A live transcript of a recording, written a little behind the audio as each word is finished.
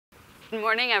Good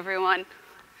morning, everyone.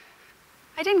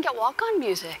 I didn't get walk-on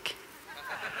music.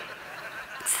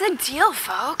 What's the deal,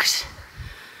 folks?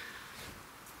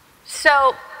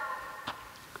 So,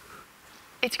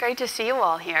 it's great to see you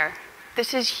all here.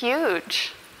 This is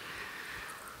huge.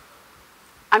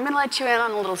 I'm going to let you in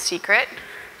on a little secret.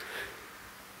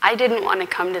 I didn't want to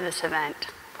come to this event.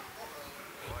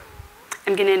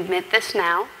 I'm going to admit this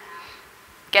now.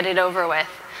 Get it over with.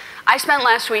 I spent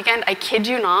last weekend, I kid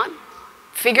you not,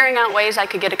 figuring out ways I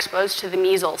could get exposed to the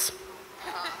measles.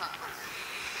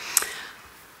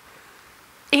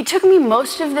 It took me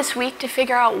most of this week to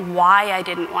figure out why I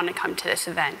didn't want to come to this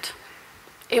event.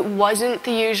 It wasn't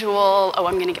the usual, oh,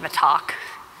 I'm going to give a talk.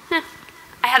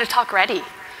 I had a talk ready.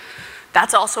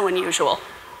 That's also unusual.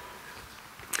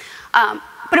 But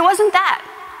it wasn't that.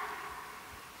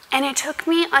 And it took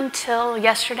me until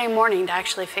yesterday morning to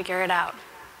actually figure it out.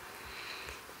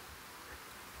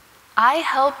 I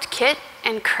helped Kit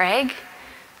and Craig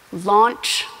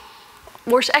launch,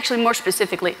 actually more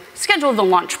specifically, schedule the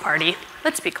launch party,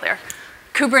 let's be clear,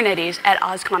 Kubernetes at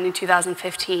OSCON in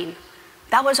 2015.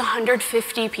 That was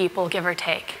 150 people, give or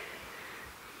take,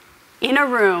 in a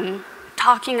room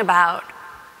talking about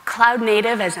cloud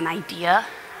native as an idea,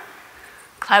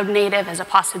 cloud native as a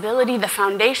possibility, the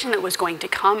foundation that was going to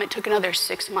come. It took another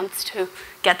 6 months to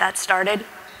get that started.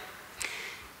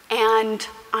 And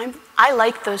I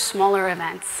like those smaller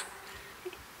events.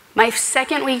 My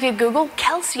second week at Google,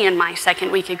 Kelsey and my second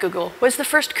week at Google, was the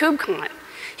first KubeCon.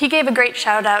 He gave a great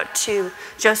shout out to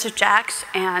Joseph Jacks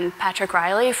and Patrick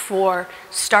Riley for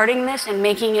starting this and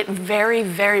making it very,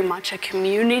 very much a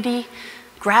community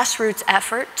grassroots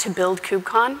effort to build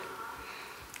KubeCon.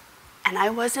 And I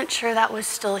wasn't sure that was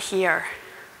still here.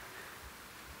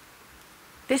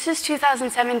 This is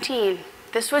 2017.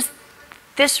 This was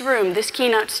this room, this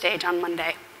keynote stage on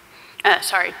Monday.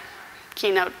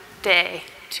 Keynote day,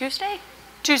 Tuesday?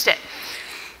 Tuesday.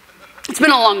 It's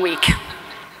been a long week.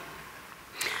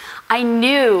 I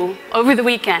knew over the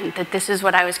weekend that this is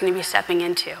what I was going to be stepping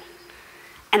into.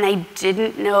 And I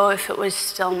didn't know if it was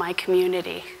still my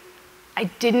community. I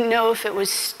didn't know if it was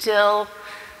still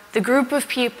the group of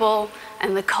people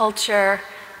and the culture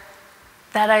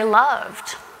that I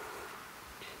loved.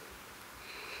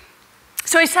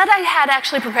 So I said I had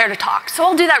actually prepared a talk, so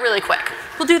I'll do that really quick.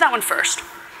 We'll do that one first.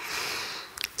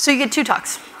 So you get 2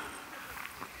 talks.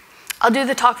 I'll do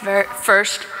the talk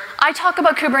first. I talk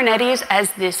about Kubernetes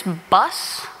as this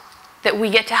bus that we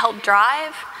get to help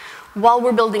drive while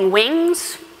we're building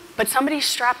wings, but somebody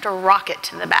strapped a rocket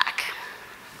to the back.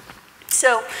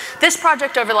 So this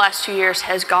project over the last 2 years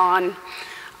has gone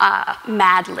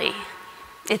madly.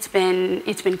 It's been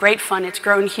great fun. It's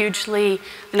grown hugely.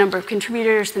 The number of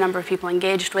contributors, the number of people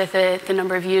engaged with it, the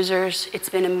number of users, it's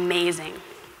been amazing.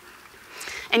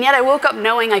 And yet I woke up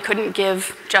knowing I couldn't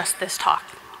give just this talk.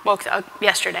 Woke up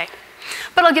yesterday.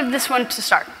 But I'll give this one to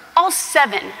start. All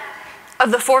 7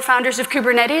 of the 4 founders of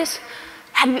Kubernetes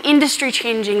had an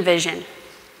industry-changing vision.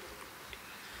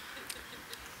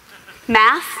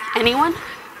 Math? Anyone?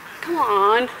 Come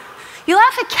on. You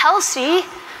laugh at Kelsey.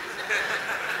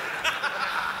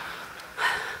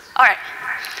 All right.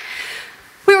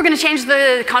 We were going to change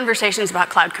the conversations about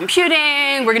cloud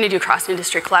computing. We're going to do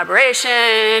cross-industry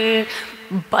collaboration.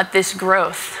 But this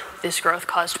growth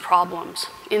caused problems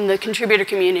in the contributor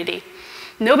community.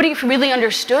 Nobody really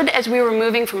understood as we were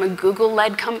moving from a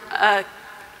Google-led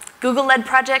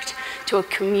project to a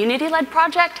community-led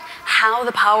project how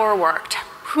the power worked,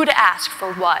 who to ask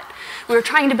for what. We were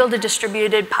trying to build a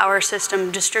distributed power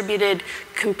system, distributed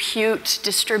compute,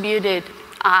 distributed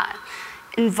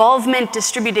involvement,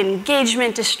 distributed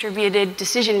engagement, distributed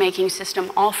decision-making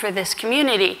system, all for this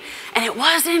community. And it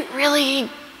wasn't really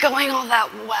going all that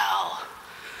well.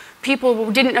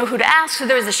 People didn't know who to ask, so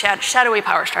there was a shadowy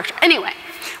power structure. Anyway,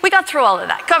 we got through all of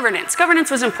that. Governance. Governance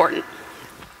was important.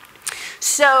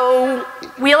 So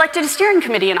we elected a steering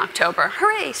committee in October.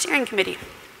 Hooray, steering committee.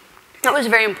 That was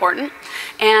very important.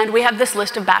 And we have this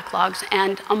list of backlogs.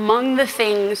 And among the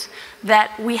things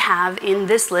that we have in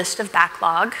this list of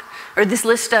backlog, or this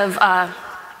list of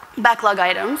backlog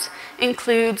items,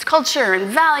 includes culture and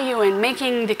value and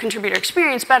making the contributor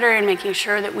experience better and making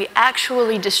sure that we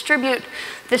actually distribute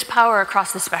this power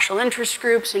across the special interest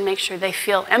groups and make sure they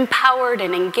feel empowered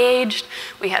and engaged.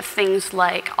 We have things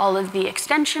like all of the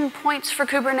extension points for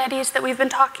Kubernetes that we've been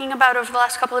talking about over the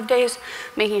last couple of days,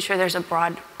 making sure there's a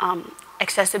broad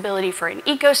accessibility for an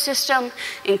ecosystem,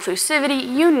 inclusivity,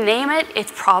 you name it,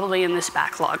 it's probably in this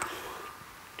backlog.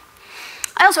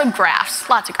 I also have graphs,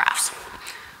 lots of graphs.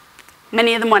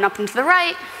 Many of them went up and to the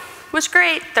right. It was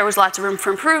great. There was lots of room for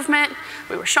improvement.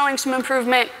 We were showing some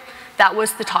improvement. That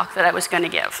was the talk that I was going to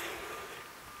give.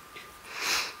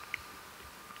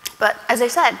 But as I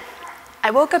said,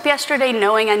 I woke up yesterday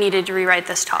knowing I needed to rewrite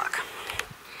this talk.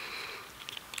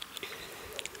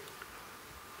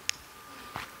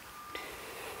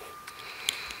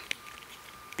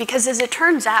 Because as it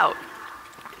turns out,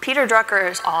 Peter Drucker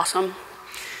is awesome.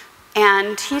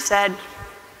 And he said,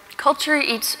 culture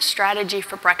eats strategy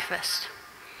for breakfast.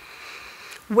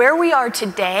 Where we are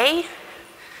today,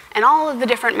 and all of the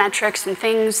different metrics and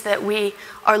things that we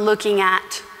are looking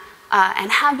at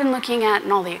and have been looking at,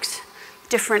 and all the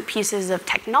different pieces of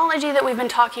technology that we've been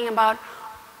talking about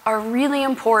are really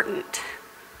important.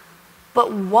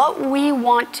 But what we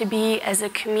want to be as a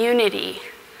community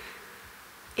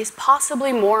is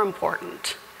possibly more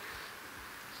important.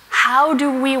 How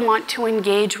do we want to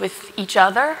engage with each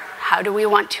other? How do we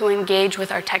want to engage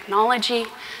with our technology?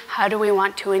 How do we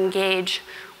want to engage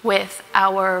with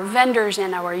our vendors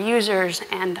and our users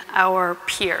and our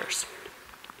peers?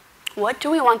 What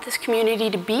do we want this community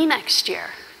to be next year?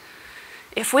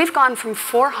 If we've gone from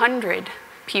 400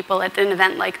 people at an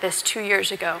event like this 2 years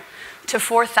ago to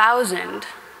 4,000,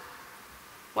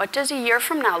 what does a year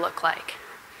from now look like?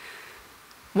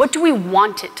 What do we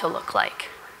want it to look like?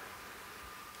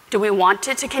 Do we want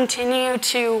it to continue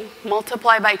to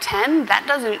multiply by 10? That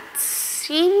doesn't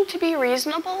seem to be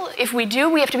reasonable. If we do,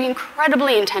 we have to be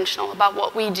incredibly intentional about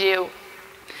what we do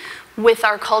with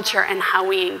our culture and how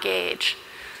we engage.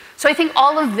 So I think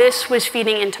all of this was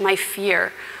feeding into my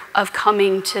fear of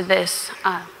coming to this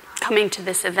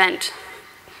event.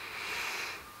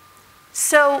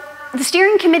 So the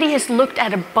steering committee has looked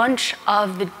at a bunch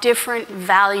of the different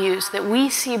values that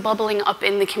we see bubbling up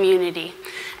in the community.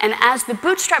 And as the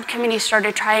Bootstrap committee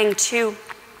started trying to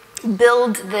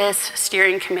build this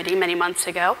steering committee many months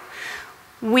ago,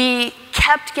 we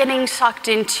kept getting sucked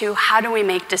into how do we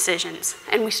make decisions.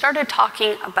 And we started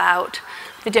talking about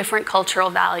the different cultural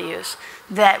values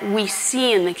that we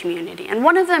see in the community. And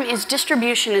one of them is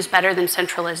distribution is better than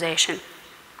centralization.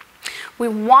 We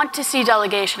want to see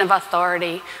delegation of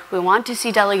authority. We want to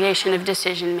see delegation of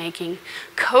decision-making.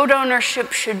 Code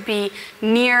ownership should be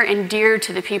near and dear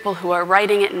to the people who are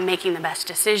writing it and making the best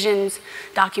decisions.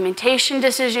 Documentation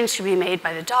decisions should be made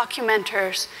by the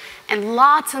documenters. And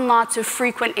lots of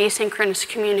frequent asynchronous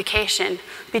communication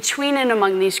between and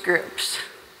among these groups.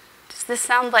 Does this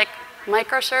sound like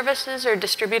microservices or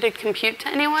distributed compute to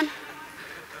anyone?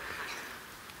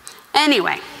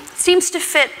 Anyway, seems to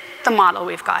fit the model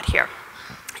we've got here.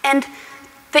 And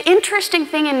the interesting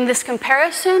thing in this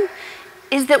comparison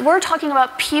is that we're talking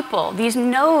about people. These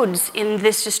nodes in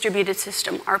this distributed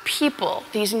system are people.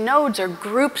 These nodes are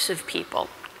groups of people.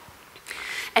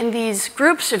 And these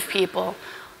groups of people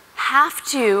have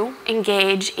to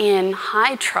engage in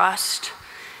high trust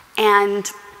and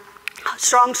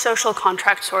strong social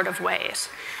contract sort of ways.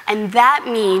 And that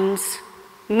means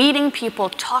meeting people,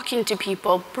 talking to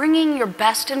people, bringing your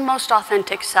best and most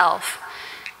authentic self,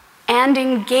 and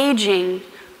engaging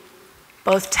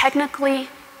both technically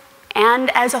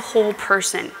and as a whole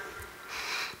person.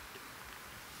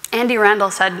 Andy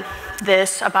Randall said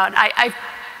this about,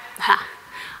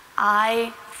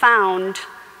 I found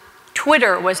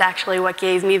Twitter was actually what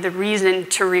gave me the reason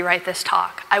to rewrite this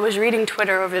talk. I was reading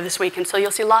Twitter over this week, and so you'll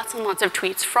see lots and lots of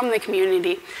tweets from the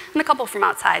community, and a couple from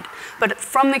outside, but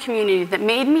from the community that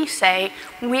made me say,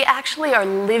 we actually are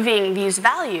living these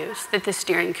values that the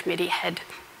steering committee had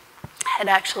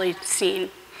actually seen.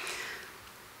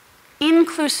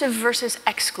 Inclusive versus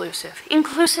exclusive.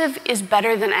 Inclusive is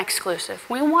better than exclusive.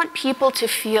 We want people to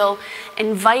feel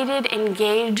invited,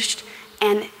 engaged,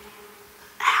 and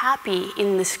happy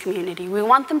in this community. We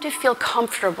want them to feel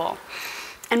comfortable.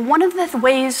 And one of the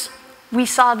ways we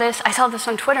saw this, I saw this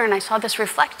on Twitter and I saw this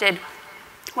reflected,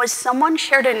 was someone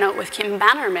shared a note with Kim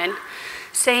Bannerman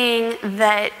saying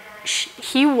that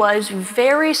he was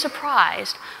very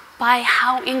surprised by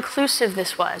how inclusive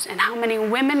this was and how many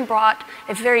women brought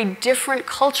a very different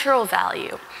cultural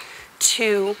value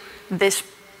to this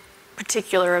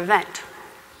particular event.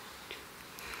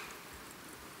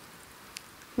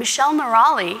 Michelle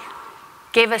Norali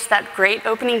gave us that great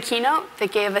opening keynote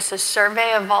that gave us a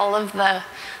survey of all of the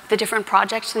different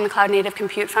projects in the Cloud Native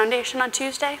Compute Foundation on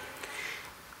Tuesday.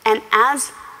 And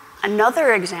as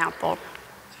another example,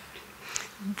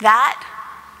 that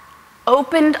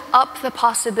opened up the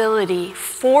possibility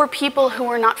for people who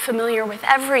were not familiar with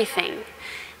everything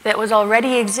that was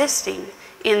already existing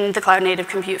in the Cloud Native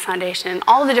Compute Foundation and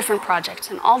all the different projects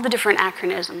and all the different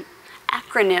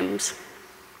acronyms,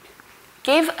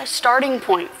 gave a starting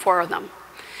point for them,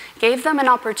 gave them an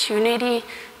opportunity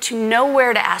to know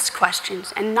where to ask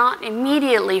questions and not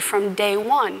immediately from day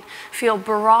one feel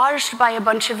barraged by a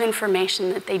bunch of information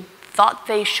that they thought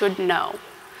they should know.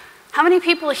 How many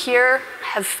people here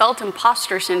have felt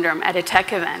imposter syndrome at a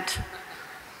tech event?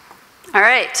 All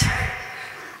right.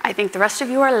 I think the rest of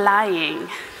you are lying.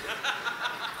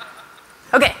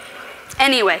 Okay,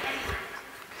 anyway.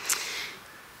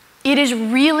 It is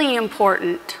really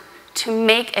important to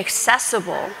make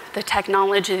accessible the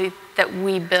technology that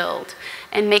we build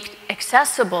and make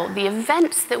accessible the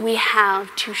events that we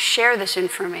have to share this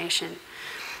information.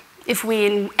 If we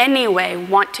in any way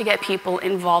want to get people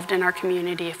involved in our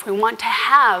community, if we want to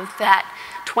have that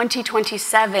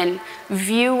 2027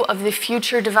 view of the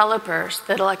future developers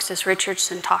that Alexis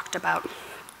Richardson talked about.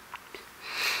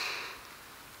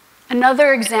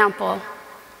 Another example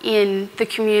in the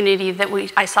community that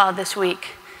I saw this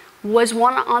week was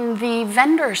one on the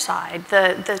vendor side,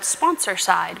 the sponsor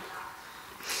side.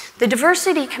 The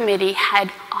diversity committee had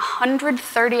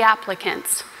 130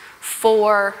 applicants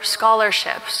for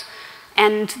scholarships.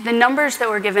 And the numbers that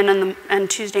were given on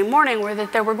Tuesday morning were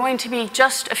that there were going to be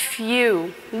just a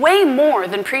few, way more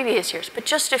than previous years, but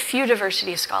just a few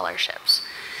diversity scholarships.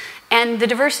 And the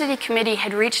diversity committee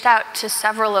had reached out to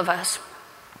several of us,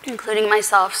 including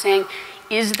myself, saying,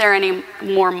 is there any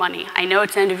more money? I know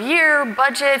it's end of year,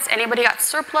 budgets, anybody got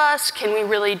surplus? Can we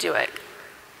really do it?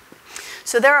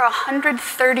 So there are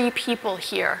 130 people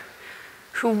here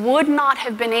who would not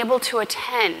have been able to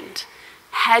attend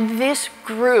had this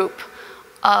group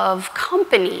of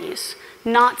companies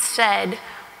not said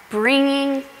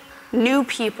bringing new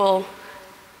people,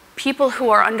 people who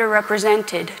are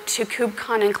underrepresented to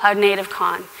KubeCon and Cloud Native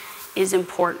Con is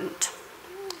important.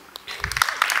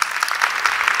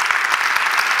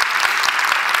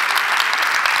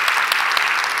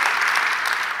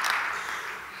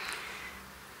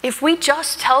 If we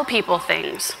just tell people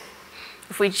things,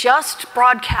 if we just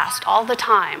broadcast all the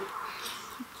time,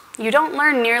 you don't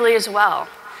learn nearly as well.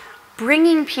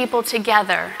 Bringing people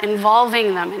together,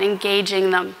 involving them and engaging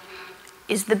them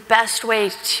is the best way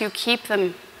to keep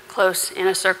them close in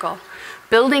a circle.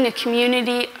 Building a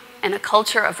community and a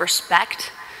culture of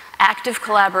respect, active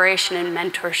collaboration and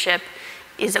mentorship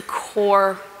is a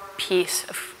core piece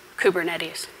of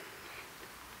Kubernetes.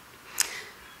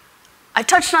 I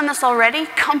touched on this already,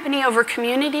 community,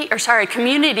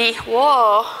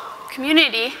 whoa,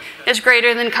 community is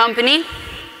greater than company.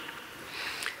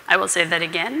 I will say that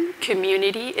again,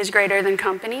 community is greater than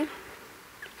company.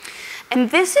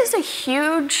 And this is a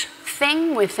huge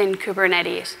thing within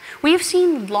Kubernetes. We've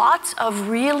seen lots of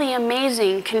really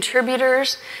amazing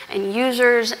contributors and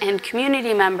users and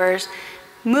community members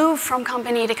move from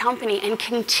company to company and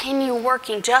continue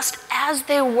working just as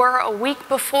they were a week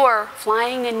before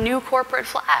flying a new corporate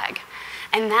flag.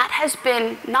 And that has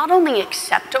been not only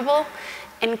acceptable,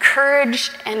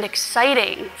 encouraged, and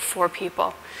exciting for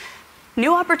people.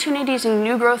 New opportunities and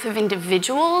new growth of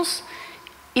individuals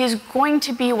is going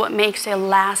to be what makes a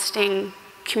lasting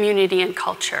community and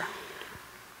culture.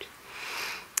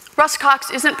 Russ Cox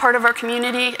isn't part of our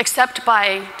community except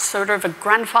by sort of a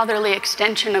grandfatherly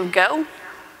extension of Go.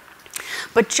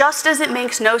 But just as it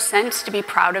makes no sense to be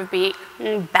proud of being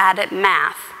bad at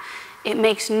math, it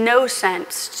makes no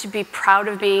sense to be proud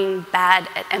of being bad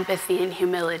at empathy and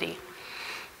humility.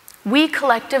 We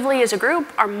collectively as a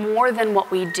group are more than what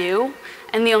we do,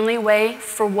 and the only way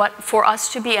for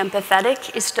us to be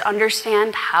empathetic is to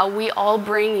understand how we all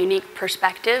bring unique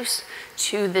perspectives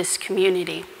to this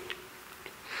community.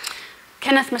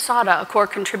 Kenneth Masada, a core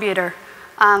contributor,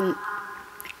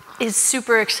 is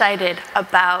super excited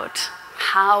about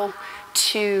how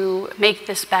to make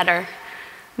this better,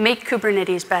 make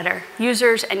Kubernetes better,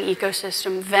 users and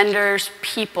ecosystem, vendors,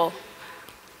 people.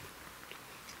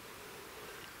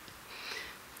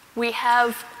 We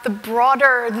have the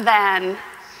broader than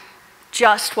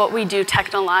just what we do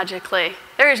technologically.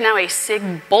 There is now a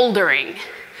SIG bouldering,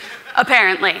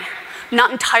 apparently.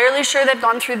 Not entirely sure they've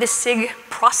gone through the SIG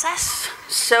process,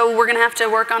 so we're gonna have to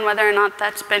work on whether or not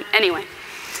that's been, anyway.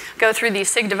 Go through the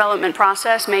SIG development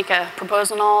process, make a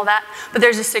proposal and all of that, but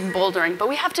there's a SIG bouldering. But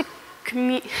we have to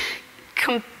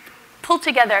pull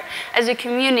together as a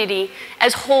community,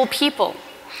 as whole people.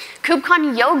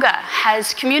 KubeCon Yoga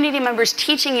has community members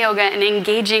teaching yoga and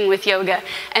engaging with yoga,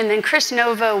 and then Chris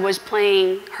Nova was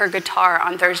playing her guitar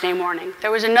on Thursday morning. There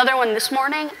was another one this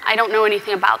morning. I don't know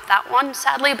anything about that one,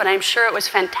 sadly, but I'm sure it was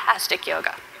fantastic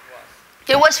yoga.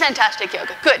 It was fantastic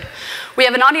yoga, good. We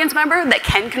have an audience member that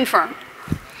can confirm.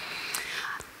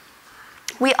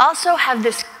 We also have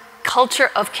this culture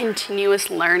of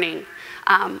continuous learning.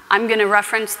 I'm gonna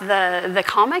reference the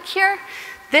comic here.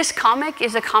 This comic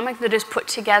is a comic that is put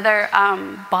together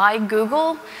by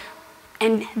Google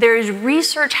And there is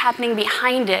research happening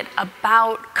behind it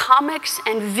about comics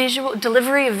and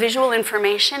delivery of visual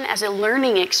information as a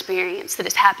learning experience that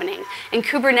is happening. And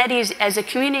Kubernetes as a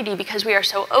community, because we are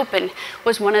so open,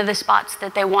 was one of the spots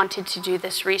that they wanted to do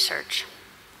this research.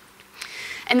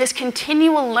 And this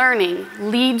continual learning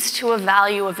leads to a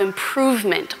value of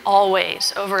improvement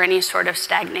always over any sort of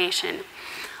stagnation.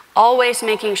 Always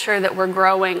making sure that we're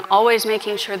growing, always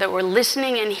making sure that we're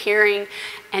listening and hearing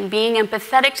and being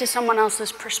empathetic to someone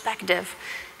else's perspective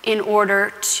in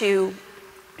order to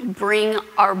bring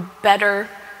our better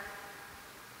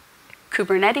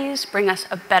Kubernetes, bring us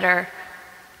a better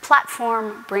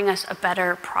platform, bring us a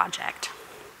better project.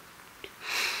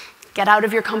 Get out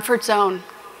of your comfort zone.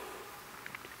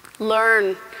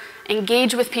 Learn,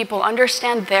 engage with people,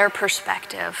 understand their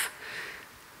perspective.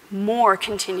 More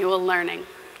continual learning.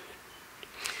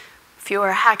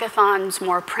 Fewer hackathons,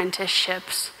 more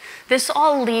apprenticeships. This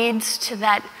all leads to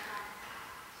that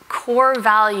core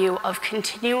value of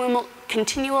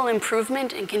continual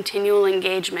improvement and continual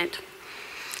engagement,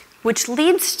 which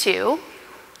leads to,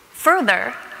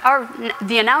 further,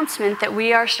 the announcement that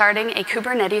we are starting a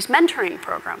Kubernetes mentoring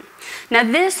program. Now,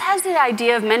 this has the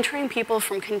idea of mentoring people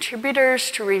from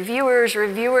contributors to reviewers,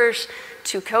 reviewers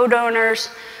to code owners,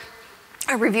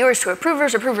 reviewers to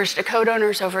approvers, approvers to code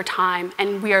owners over time,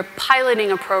 and we are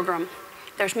piloting a program.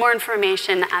 There's more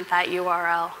information at that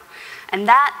URL. And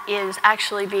that is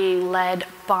actually being led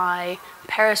by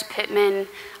Paris Pittman,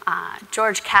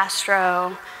 George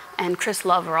Castro, and Chris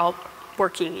Love are all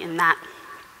working in that.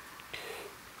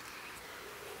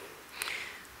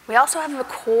 We also have the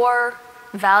core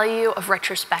value of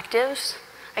retrospectives,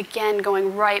 again,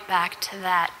 going right back to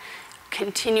that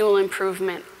continual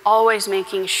improvement, always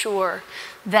making sure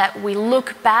that we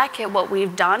look back at what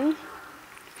we've done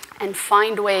and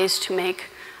find ways to make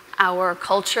our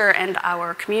culture and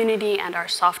our community and our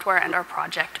software and our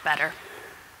project better.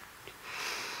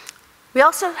 We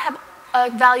also have a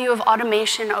value of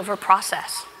automation over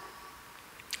process.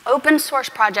 Open source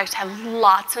projects have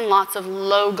lots and lots of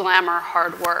low glamour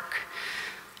hard work.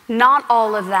 Not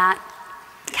all of that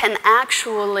can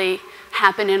actually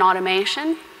happen in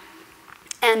automation.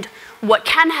 And what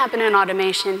can happen in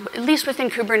automation, at least within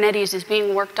Kubernetes, is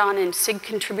being worked on in SIG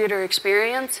contributor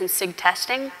experience and SIG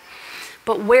testing.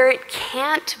 But where it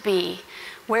can't be,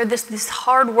 where this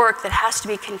hard work that has to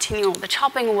be continual, the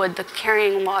chopping wood, the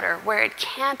carrying water, where it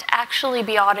can't actually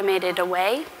be automated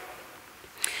away,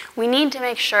 we need to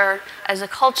make sure as a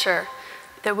culture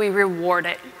that we reward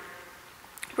it.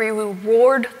 We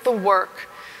reward the work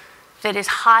that is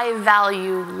high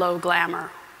value, low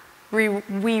glamour.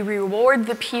 We reward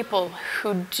the people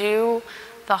who do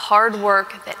the hard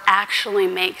work that actually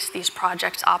makes these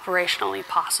projects operationally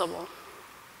possible.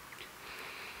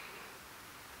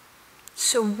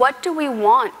 So what do we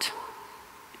want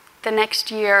the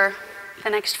next year, the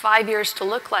next 5 years to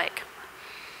look like?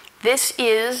 This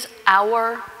is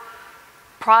our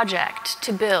project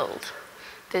to build.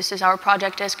 This is our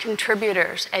project as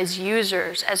contributors, as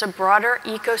users, as a broader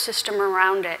ecosystem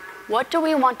around it. What do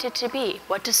we want it to be?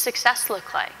 What does success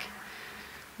look like?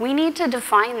 We need to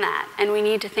define that, and we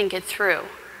need to think it through.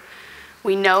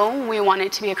 We know we want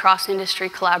it to be a cross-industry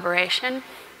collaboration.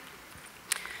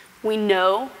 We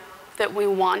know that we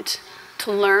want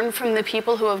to learn from the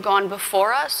people who have gone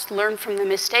before us, learn from the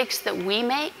mistakes that we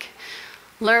make,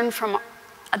 learn from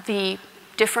the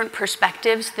different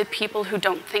perspectives that people who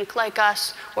don't think like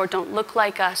us or don't look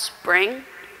like us bring.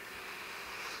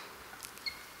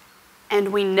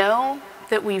 And we know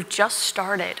that we've just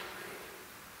started.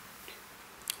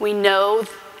 We know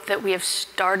that we have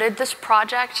started this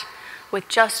project with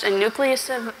just a nucleus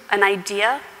of an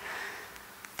idea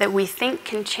that we think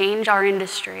can change our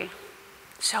industry.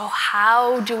 So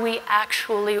how do we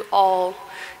actually all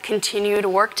continue to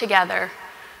work together,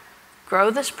 grow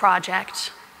this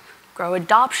project, grow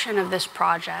adoption of this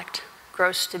project,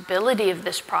 grow stability of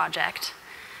this project,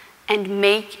 and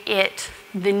make it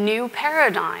the new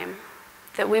paradigm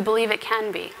that we believe it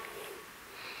can be?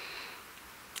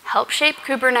 Help shape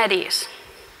Kubernetes.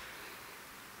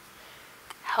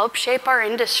 Help shape our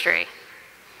industry.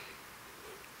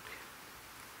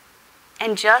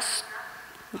 And just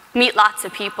meet lots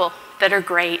of people that are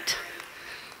great.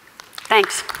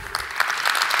 Thanks.